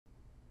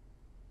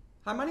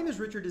Hi, my name is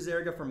Richard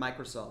Desarga from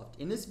Microsoft.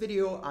 In this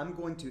video, I'm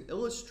going to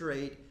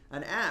illustrate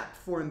an app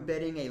for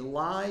embedding a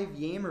live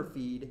Yammer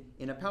feed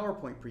in a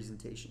PowerPoint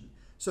presentation.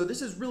 So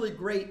this is really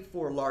great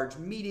for large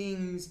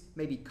meetings,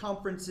 maybe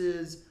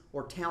conferences,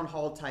 or town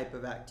hall type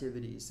of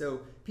activities.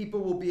 So people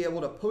will be able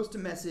to post a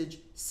message,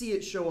 see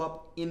it show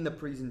up in the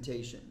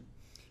presentation.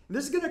 And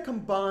this is going to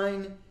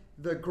combine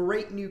the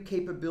great new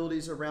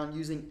capabilities around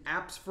using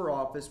apps for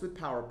Office with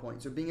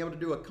PowerPoint. So being able to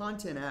do a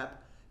content app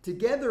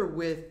together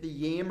with the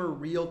Yammer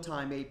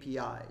real-time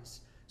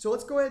APIs. So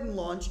let's go ahead and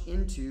launch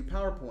into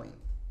PowerPoint.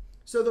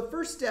 So the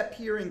first step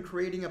here in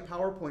creating a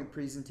PowerPoint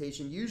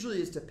presentation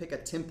usually is to pick a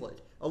template,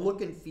 a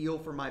look and feel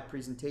for my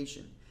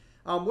presentation.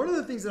 One of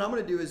the things that I'm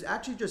going to do is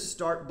actually just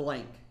start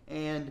blank.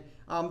 And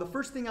the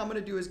first thing I'm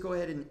going to do is go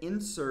ahead and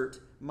insert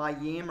my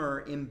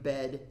Yammer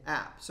Embed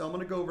App. So I'm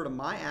going to go over to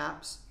My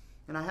Apps,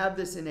 and I have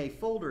this in a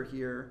folder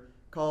here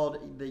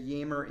called the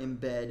Yammer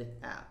Embed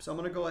App. So I'm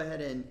going to go ahead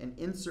and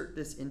insert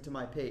this into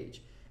my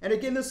page. And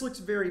again, this looks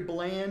very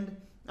bland.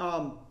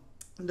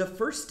 The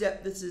first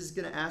step this is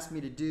going to ask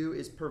me to do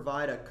is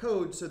provide a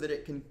code so that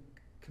it can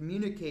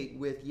communicate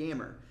with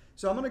Yammer.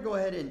 So I'm going to go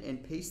ahead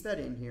and paste that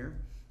in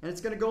here, and it's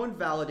going to go and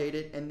validate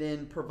it and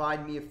then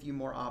provide me a few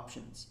more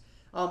options.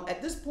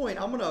 At this point,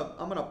 I'm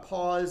gonna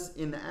pause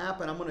in the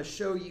app, and I'm going to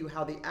show you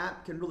how the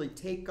app can really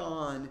take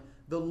on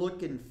the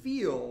look and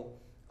feel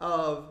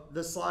of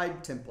the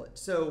slide template.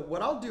 So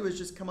what I'll do is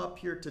just come up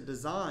here to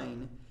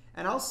design,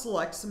 and I'll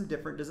select some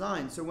different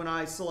designs. So when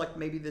I select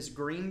maybe this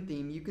green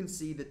theme, you can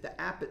see that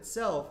the app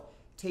itself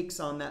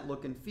takes on that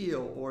look and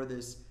feel, or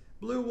this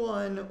blue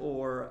one,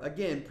 or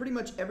again, pretty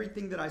much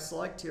everything that I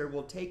select here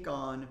will take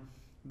on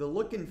the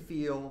look and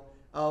feel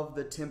of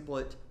the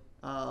template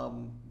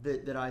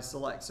that I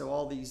select. So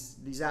all these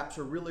apps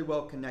are really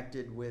well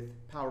connected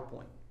with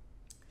PowerPoint.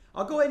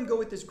 I'll go ahead and go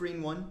with this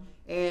green one,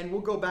 and we'll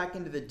go back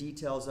into the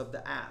details of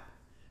the app.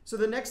 So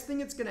the next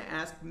thing it's going to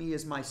ask me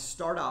is my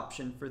start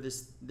option for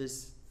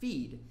this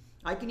feed.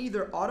 I can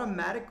either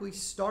automatically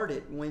start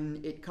it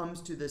when it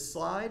comes to this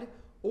slide,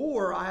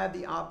 or I have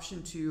the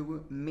option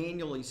to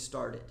manually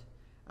start it.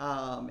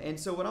 And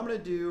so what I'm going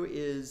to do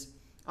is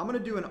I'm going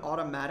to do an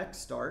automatic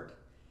start,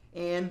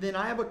 and then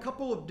I have a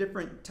couple of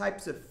different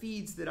types of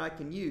feeds that I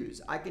can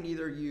use. I can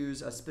either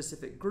use a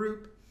specific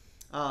group,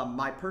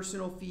 my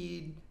personal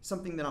feed,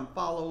 something that I'm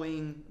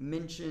following,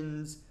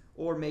 mentions,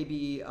 or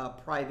maybe a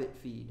private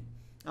feed.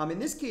 In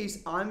this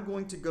case, I'm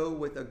going to go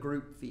with a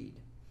group feed.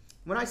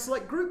 When I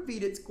select group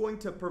feed, it's going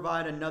to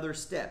provide another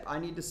step. I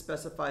need to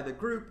specify the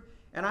group,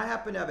 and I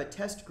happen to have a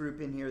test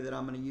group in here that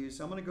I'm going to use.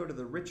 So I'm going to go to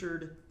the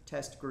Richard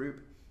test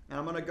group, and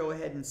I'm going to go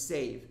ahead and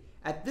save.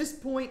 At this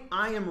point,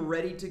 I am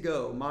ready to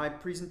go. My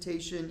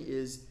presentation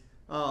is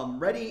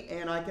ready,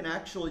 and I can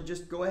actually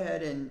just go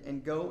ahead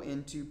and go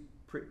into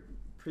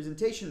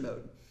presentation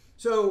mode.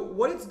 So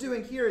what it's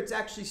doing here, it's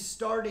actually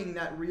starting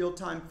that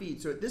real-time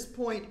feed. So at this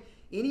point,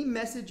 any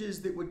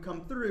messages that would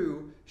come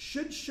through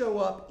should show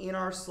up in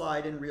our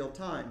slide in real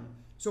time.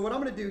 So what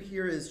I'm going to do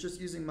here is,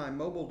 just using my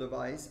mobile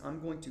device, I'm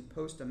going to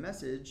post a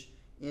message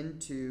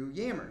into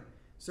Yammer.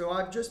 So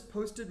I've just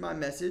posted my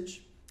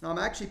message.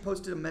 I actually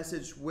posted a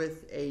message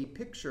with a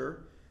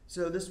picture,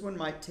 so this one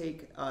might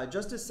take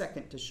just a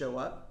second to show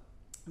up,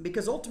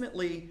 because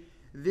ultimately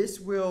this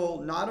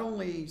will not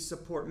only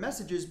support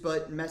messages,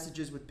 but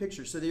messages with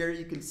pictures. So there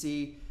you can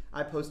see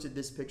I posted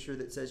this picture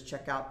that says,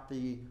 check out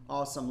the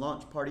awesome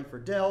launch party for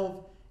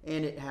Delve,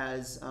 and it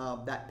has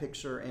that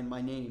picture and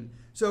my name.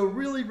 So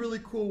really, really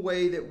cool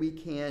way that we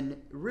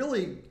can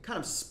really kind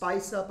of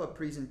spice up a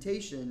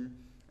presentation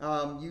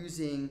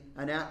using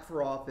an app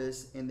for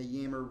Office and the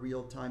Yammer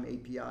real-time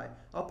API.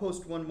 I'll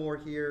post one more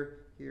here.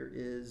 Here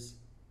is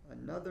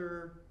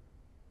another.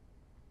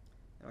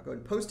 I'll go ahead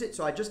and post it.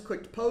 So I just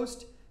clicked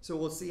post. So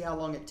we'll see how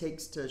long it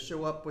takes to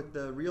show up with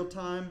the real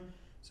time.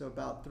 So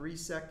about 3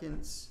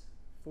 seconds,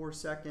 4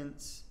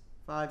 seconds,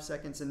 5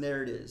 seconds, and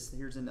there it is.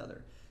 Here's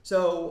another.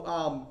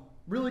 So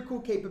really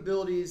cool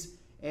capabilities,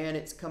 and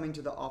it's coming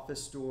to the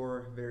Office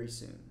store very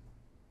soon.